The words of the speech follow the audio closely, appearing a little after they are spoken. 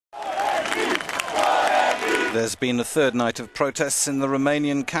There's been a third night of protests in the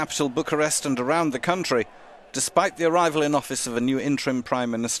Romanian capital, Bucharest, and around the country, despite the arrival in office of a new interim prime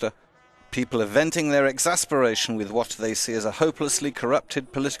minister. People are venting their exasperation with what they see as a hopelessly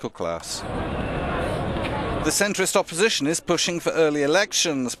corrupted political class. The centrist opposition is pushing for early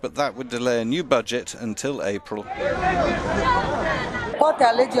elections, but that would delay a new budget until April.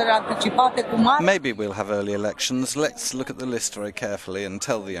 Maybe we'll have early elections. Let's look at the list very carefully and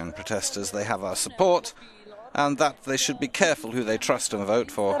tell the young protesters they have our support and that they should be careful who they trust and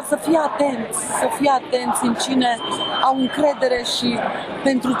vote for. Să fie atenți în cine au încredere și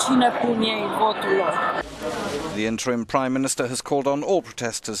pentru cine pun ei votul lor. The interim prime minister has called on all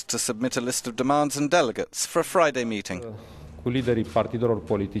protesters to submit a list of demands and delegates for a Friday meeting. Cu liderii partidelor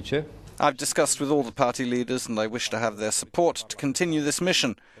politice. I've discussed with all the party leaders and I wish to have their support to continue this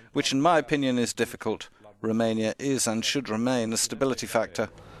mission, which in my opinion is difficult. Romania is and should remain a stability factor.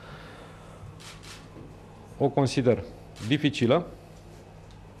 O consider dificilă,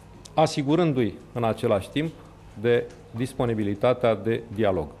 asigurându-i în același timp de disponibilitatea de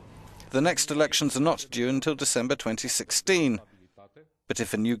dialog. The next elections are not due until December 2016. But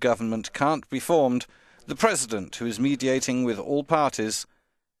if a new government can't be formed, the president, who is mediating with all parties,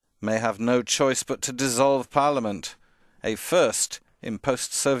 may have no choice but to dissolve parliament, a first in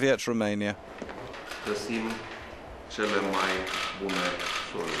post-Soviet Romania. Găsim cele mai bune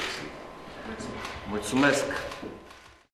soluții. Mulțumesc!